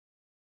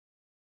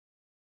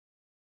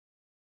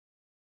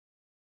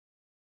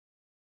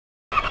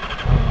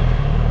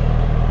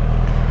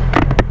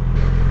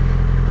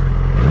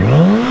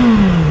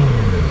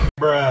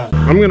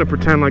gonna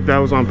pretend like that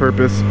was on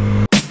purpose.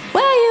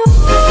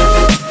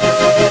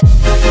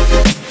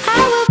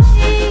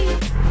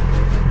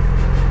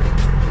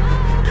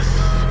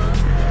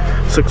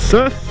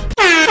 Success.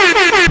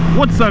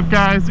 What's up,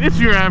 guys? It's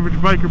your average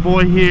biker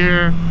boy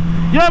here.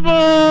 Yeah,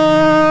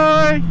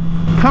 boy!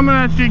 Coming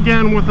at you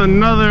again with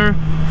another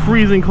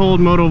freezing cold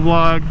moto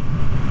vlog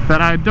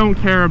that I don't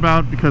care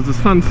about because the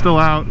sun's still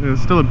out and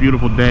it's still a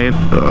beautiful day.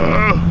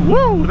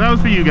 Woo! That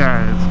was for you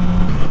guys.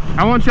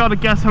 I want y'all to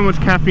guess how much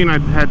caffeine I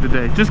had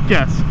today. Just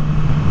guess.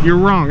 You're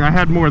wrong. I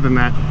had more than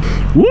that.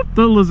 Whoop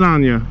the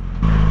lasagna.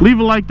 Leave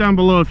a like down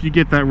below if you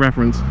get that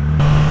reference.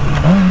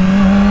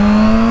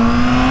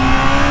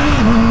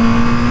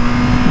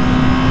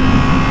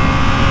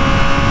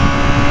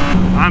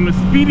 I'm a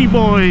speedy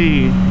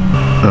boy.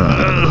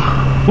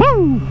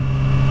 Woo!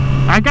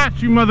 I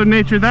got you, Mother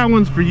Nature. That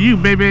one's for you,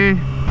 baby.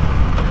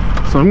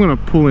 So I'm gonna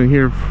pull in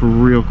here for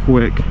real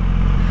quick.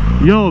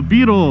 Yo,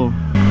 Beetle.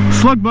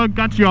 Slugbug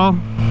got y'all.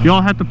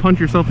 Y'all have to punch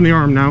yourself in the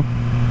arm now.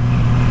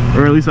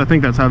 Or at least I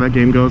think that's how that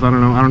game goes. I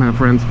don't know. I don't have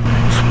friends.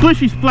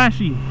 Splishy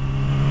splashy.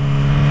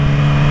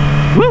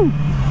 Woo!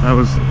 That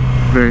was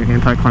very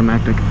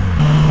anticlimactic.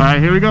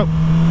 Alright, here we go.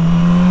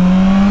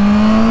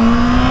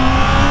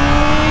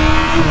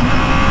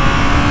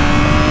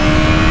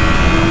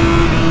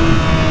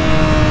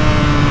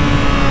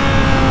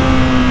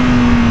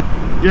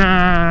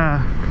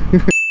 Yeah.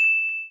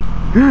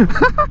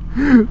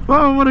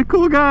 Oh, what a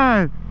cool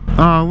guy.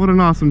 Oh, what an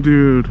awesome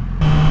dude.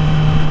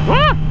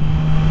 Ah!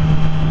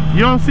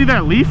 You all see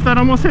that leaf that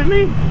almost hit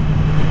me?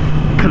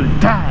 Could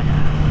have died.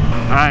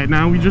 Alright,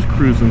 now we just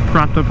cruising,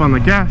 propped up on the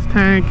gas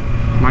tank.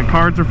 My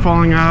cards are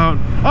falling out.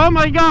 Oh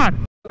my god!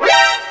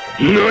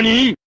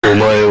 NANI?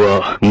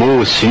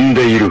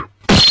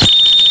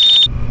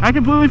 I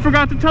completely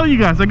forgot to tell you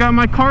guys, I got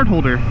my card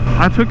holder.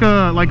 I took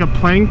a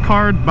playing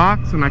card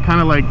box and I kind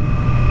of like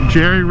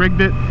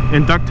jerry-rigged it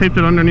and duct taped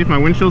it underneath my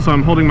windshield, so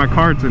I'm holding my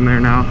cards in there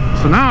now.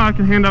 So now I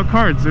can hand out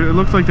cards. It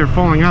looks like they're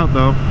falling out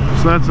though,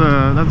 so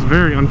that's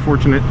very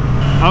unfortunate.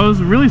 I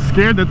was really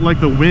scared that like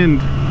the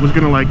wind was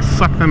gonna like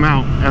suck them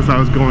out as I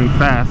was going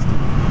fast,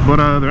 but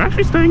they're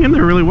actually staying in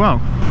there really well.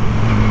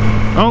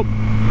 Oh,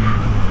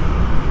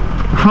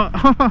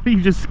 you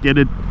just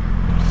skidded.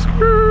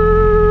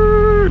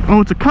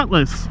 Oh, it's a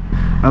Cutlass.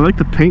 I like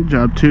the paint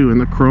job too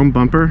and the chrome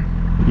bumper.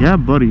 Yeah,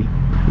 buddy.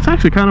 It's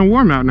actually kind of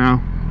warm out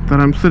now that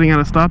I'm sitting at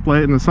a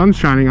stoplight and the sun's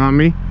shining on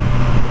me.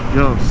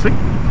 Yo, sick.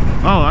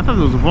 Oh, I thought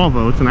it was a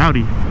Volvo. It's an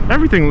Audi.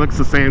 Everything looks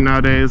the same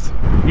nowadays.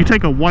 You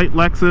take a white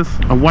Lexus,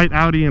 a white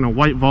Audi, and a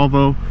white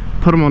Volvo,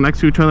 put them all next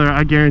to each other,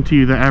 I guarantee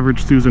you the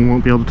average Susan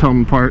won't be able to tell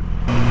them apart.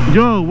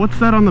 Yo, what's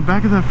that on the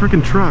back of that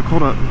freaking truck?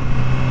 Hold up.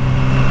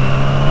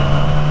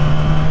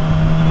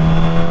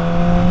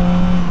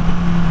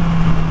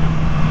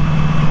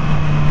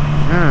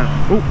 Yeah.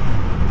 Oh.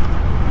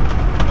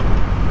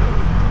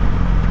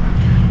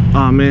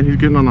 Oh man, he's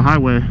getting on the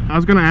highway. I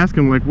was gonna ask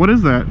him, like, what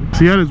is that? So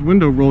he had his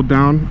window rolled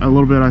down a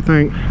little bit, I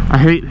think. I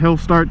hate hill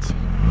starts.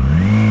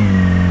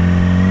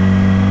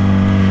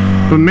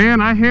 But man,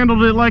 I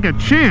handled it like a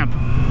champ.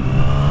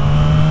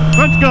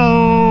 Let's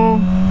go.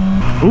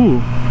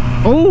 Ooh.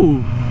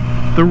 Oh,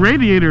 the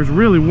radiator's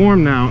really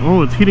warm now.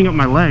 Oh, it's heating up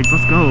my legs.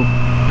 Let's go.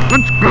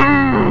 Let's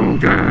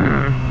go.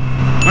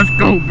 Yeah. Let's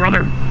go,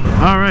 brother.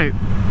 All right.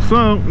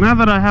 So now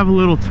that I have a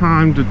little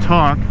time to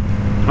talk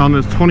on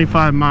this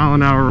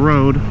 25-mile-an-hour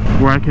road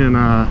where I can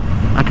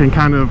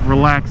kind of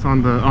relax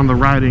on the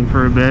riding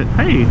for a bit.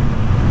 Hey,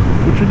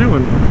 what you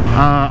doing?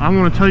 I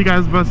want to tell you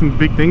guys about some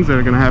big things that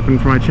are going to happen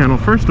for my channel.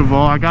 First of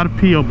all, I got a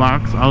P.O.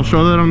 box. I'll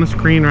show that on the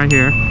screen right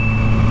here.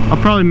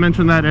 I'll probably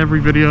mention that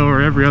every video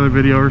or every other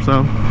video or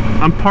so.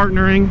 I'm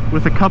partnering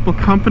with a couple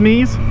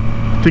companies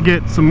to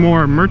get some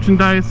more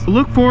merchandise.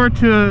 Look forward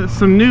to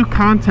some new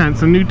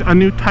content, a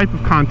new type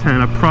of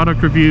content, a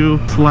product review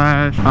 /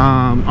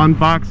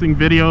 unboxing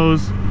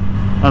videos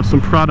of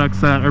some products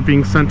that are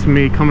being sent to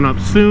me coming up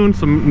soon.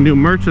 Some new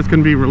merch that's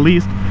going to be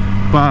released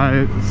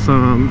by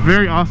some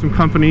very awesome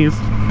companies,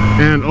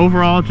 and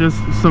overall just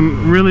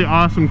some really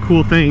awesome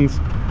cool things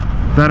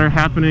that are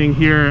happening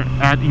here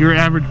at Your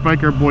Average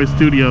Biker Boy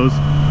Studios.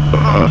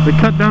 They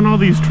cut down all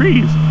these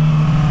trees.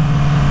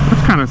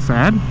 That's kind of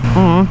sad.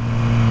 Aw.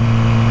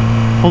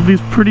 All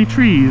these pretty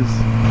trees.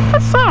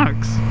 That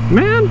sucks,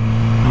 man.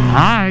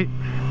 Alright,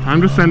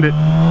 time to send it.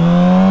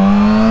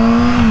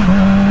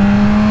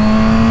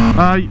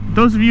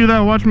 Those of you that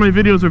watch my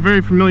videos are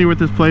very familiar with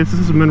this place. This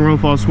is a Mineral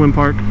Falls Swim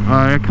Park.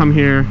 I come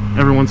here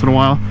every once in a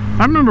while.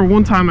 I remember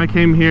one time I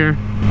came here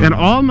and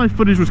all my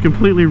footage was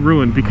completely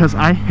ruined because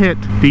I hit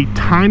the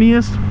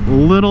tiniest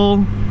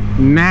little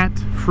gnat,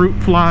 fruit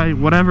fly,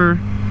 whatever,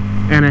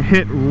 and it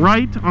hit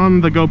right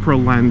on the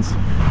GoPro lens.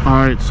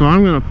 Alright, so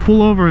I'm gonna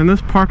pull over in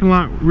this parking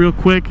lot real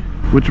quick,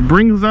 which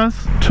brings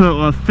us to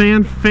a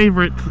fan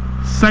favorite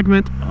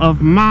segment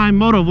of my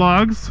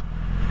motovlogs.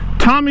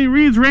 Tommy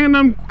reads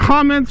random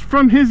comments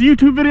from his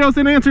YouTube videos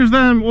and answers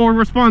them or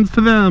responds to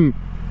them.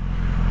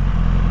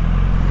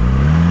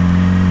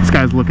 This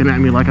guy's looking at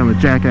me like I'm a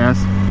jackass.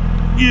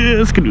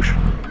 Yeah, skadoosh.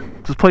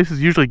 This place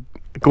is usually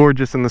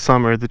gorgeous in the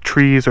summer. The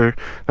trees are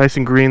nice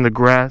and green, the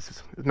grass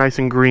is nice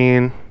and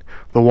green,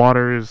 the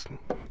water is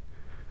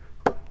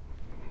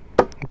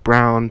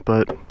brown.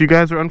 But if you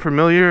guys are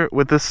unfamiliar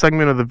with this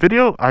segment of the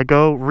video, I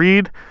go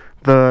read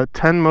the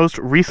 10 most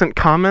recent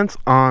comments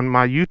on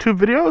my YouTube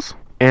videos,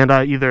 and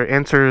I either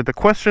answer the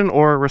question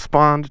or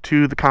respond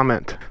to the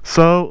comment.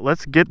 So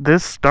let's get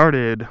this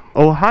started.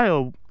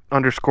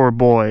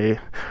 Ohio_boy,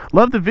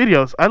 love the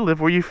videos. I live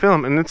where you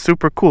film and it's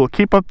super cool.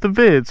 Keep up the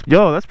vids.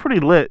 Yo, that's pretty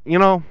lit. You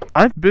know,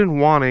 I've been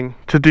wanting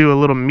to do a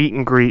little meet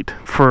and greet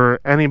for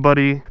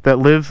anybody that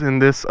lives in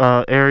this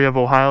area of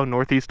Ohio,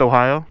 Northeast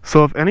Ohio.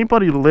 So if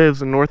anybody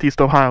lives in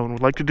Northeast Ohio and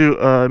would like to do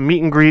a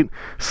meet and greet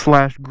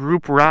 /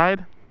 group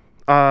ride,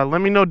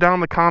 let me know down in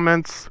the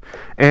comments,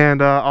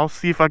 and I'll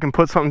see if I can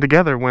put something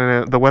together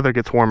when the weather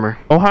gets warmer.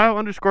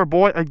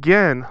 Ohio_boy,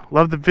 again,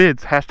 love the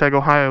vids. #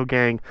 Ohio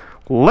gang.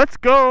 Let's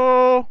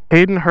go!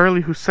 Hayden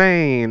Hurley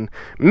Hussein.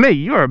 May,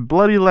 you are a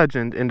bloody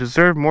legend and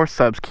deserve more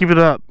subs. Keep it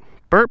up.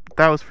 Burp,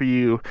 that was for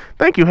you.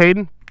 Thank you,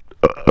 Hayden.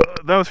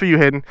 That was for you,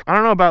 Hayden. I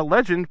don't know about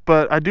legend,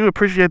 but I do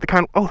appreciate the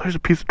kind of... Oh, there's a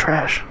piece of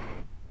trash.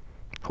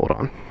 Hold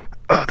on.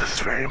 This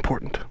is very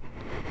important.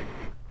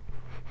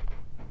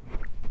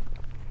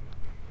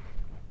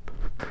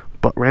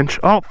 Butt wrench.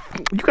 Oh,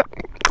 you got...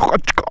 Oh,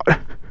 God.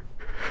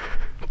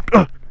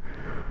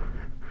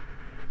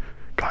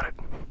 Got it.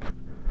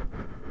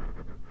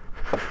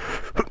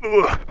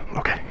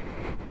 Okay.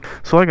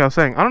 So like I was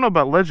saying, I don't know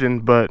about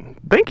legend, but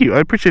thank you. I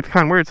appreciate the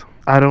kind words.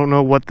 I don't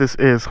know what this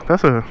is.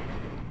 It's an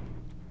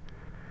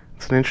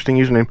interesting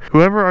username.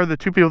 Whoever are the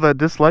two people that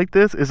dislike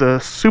this is a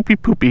soupy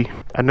poopy.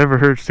 I've never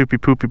heard soupy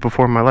poopy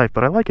before in my life,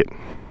 but I like it.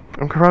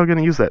 I'm probably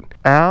gonna use that.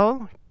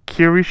 Al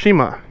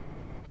Kirishima.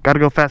 Gotta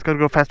go fast,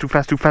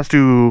 too fast.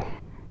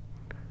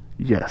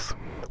 Yes.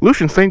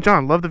 Lucian St.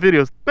 John, love the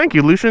videos. Thank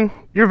you, Lucian.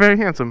 You're very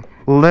handsome.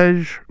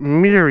 Lej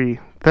Miri,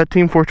 that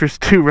Team Fortress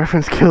 2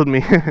 reference killed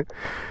me.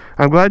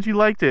 I'm glad you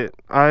liked it.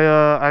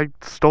 I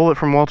stole it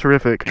from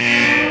Walterific.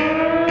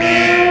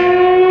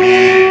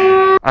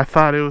 I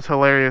thought it was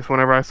hilarious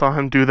whenever I saw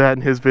him do that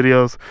in his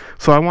videos.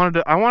 So I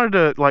wanted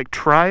to like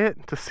try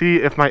it to see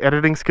if my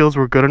editing skills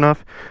were good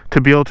enough to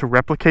be able to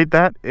replicate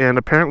that, and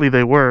apparently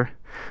they were.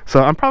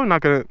 So I'm probably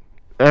not gonna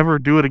ever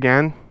do it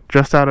again,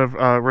 just out of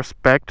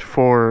respect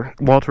for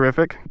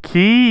Walterific.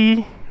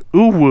 Ki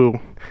Uwu,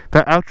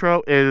 that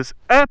outro is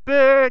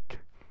epic.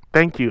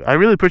 Thank you, I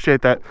really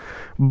appreciate that.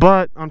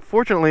 But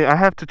unfortunately, I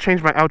have to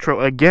change my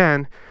outro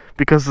again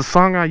because the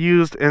song I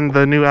used in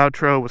the new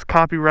outro was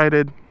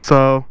copyrighted.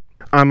 So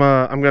I'm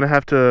gonna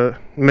have to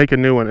make a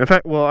new one. In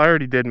fact, well, I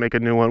already did make a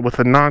new one with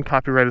a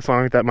non-copyrighted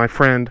song that my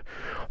friend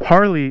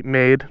Harley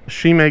made.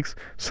 She makes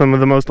some of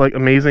the most like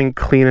amazing,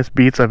 cleanest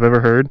beats I've ever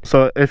heard.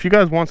 So if you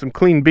guys want some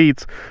clean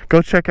beats,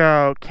 go check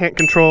out Cant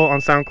Ctrl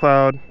on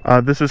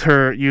SoundCloud. This is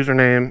her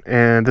username,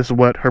 and this is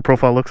what her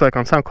profile looks like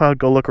on SoundCloud.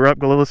 Go look her up.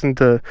 Go listen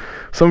to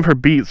some of her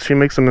beats. She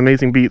makes some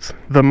amazing beats.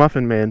 The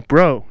Muffin Man,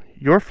 bro,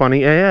 you're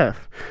funny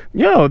AF.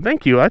 Yo,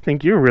 thank you. I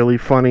think you're really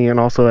funny and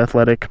also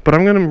athletic. But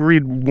I'm gonna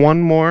read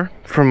one more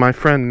from my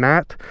friend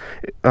Matt.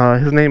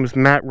 His name is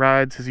Matt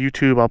Rides. His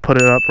YouTube, I'll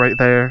put it up right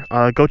there.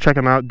 Go check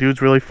him out.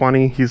 Dude's really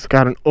funny. He's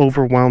got an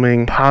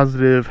overwhelming,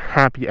 positive,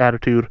 happy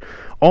attitude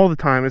all the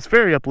time. It's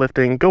very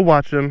uplifting. Go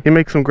watch him. He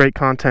makes some great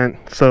content.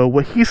 So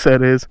what he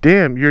said is,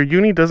 damn, your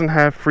uni doesn't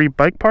have free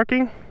bike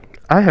parking?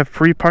 I have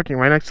free parking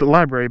right next to the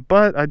library,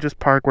 but I just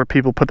park where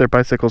people put their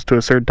bicycles to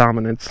assert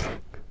dominance.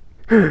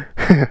 You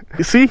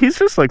see, he's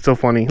just like so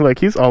funny. Like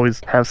he always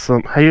has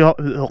something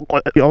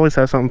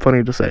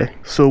funny to say.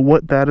 So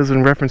what that is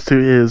in reference to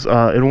is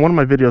in one of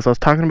my videos I was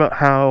talking about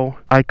how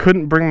I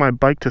couldn't bring my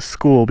bike to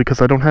school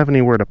because I don't have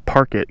anywhere to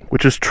park it,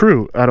 which is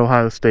true at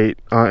Ohio State,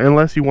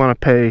 unless you want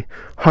to pay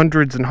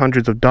hundreds and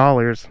hundreds of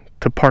dollars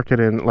to park it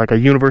in like a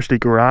university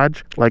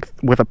garage, like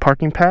with a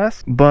parking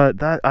pass. But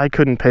that I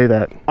couldn't pay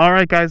that. All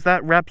right guys,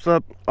 that wraps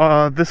up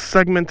this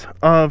segment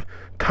of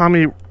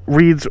Tommy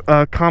reads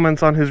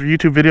comments on his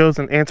YouTube videos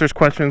and answers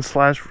questions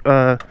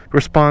 /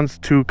 responds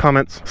to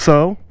comments.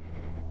 So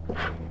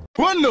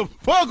what the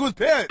fuck was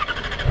that?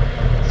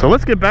 So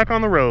let's get back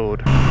on the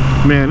road.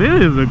 Man,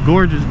 it is a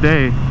gorgeous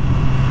day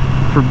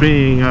for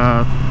being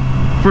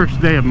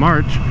first day of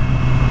March.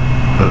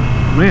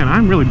 Man,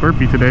 I'm really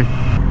burpy today.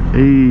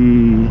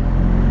 Hey.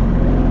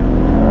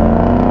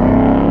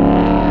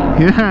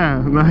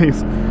 Yeah,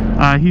 nice.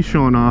 He's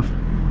showing off.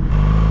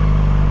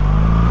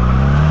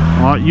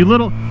 Oh, you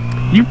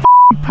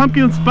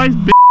pumpkin spice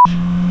bitch.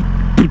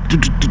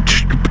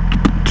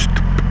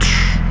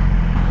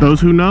 Those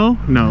who know.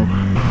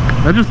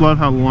 I just love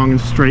how long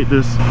and straight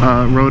this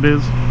road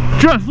is.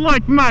 Just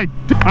like my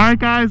Alright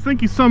guys,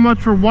 thank you so much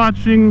for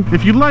watching.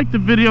 If you liked the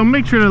video,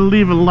 make sure to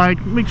leave a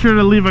like, make sure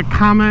to leave a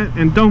comment,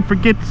 and don't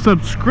forget to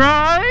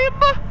subscribe.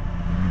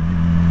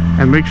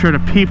 And make sure to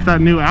peep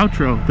that new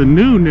outro, the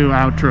new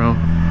outro.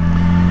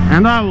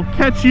 And I will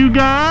catch you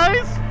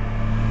guys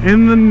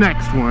in the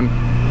next one.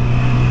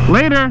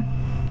 Later.